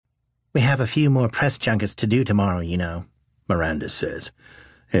We have a few more press junkets to do tomorrow, you know, Miranda says,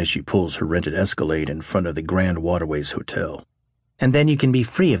 as she pulls her rented Escalade in front of the Grand Waterways Hotel. And then you can be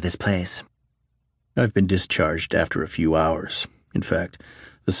free of this place. I've been discharged after a few hours. In fact,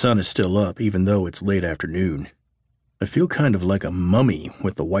 the sun is still up even though it's late afternoon. I feel kind of like a mummy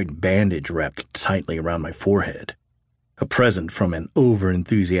with the white bandage wrapped tightly around my forehead. A present from an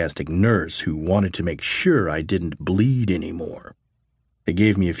over-enthusiastic nurse who wanted to make sure I didn't bleed anymore. They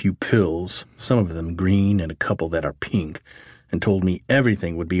gave me a few pills, some of them green and a couple that are pink, and told me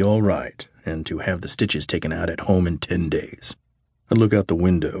everything would be all right and to have the stitches taken out at home in 10 days. I look out the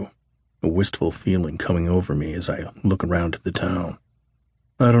window, a wistful feeling coming over me as I look around the town.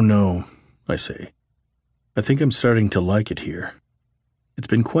 I don't know, I say. I think I'm starting to like it here. It's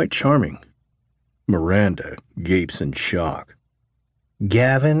been quite charming. Miranda gapes in shock.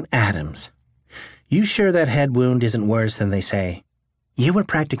 Gavin Adams, you sure that head wound isn't worse than they say? You were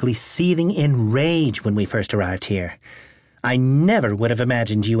practically seething in rage when we first arrived here. I never would have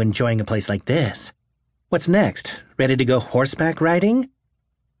imagined you enjoying a place like this. What's next? Ready to go horseback riding?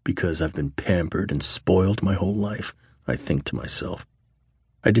 Because I've been pampered and spoiled my whole life, I think to myself.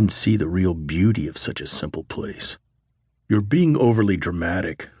 I didn't see the real beauty of such a simple place. You're being overly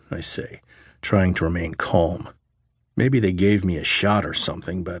dramatic, I say, trying to remain calm. Maybe they gave me a shot or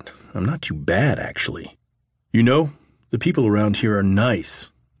something, but I'm not too bad, actually. You know, the people around here are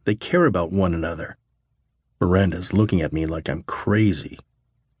nice. They care about one another. Miranda's looking at me like I'm crazy.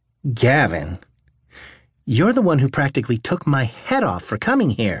 Gavin, you're the one who practically took my head off for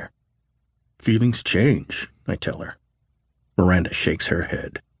coming here. Feelings change, I tell her. Miranda shakes her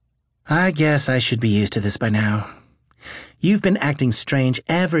head. I guess I should be used to this by now. You've been acting strange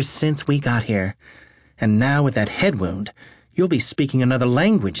ever since we got here, and now with that head wound, you'll be speaking another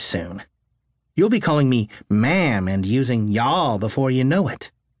language soon. You'll be calling me ma'am and using y'all before you know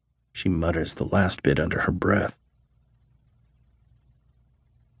it. She mutters the last bit under her breath.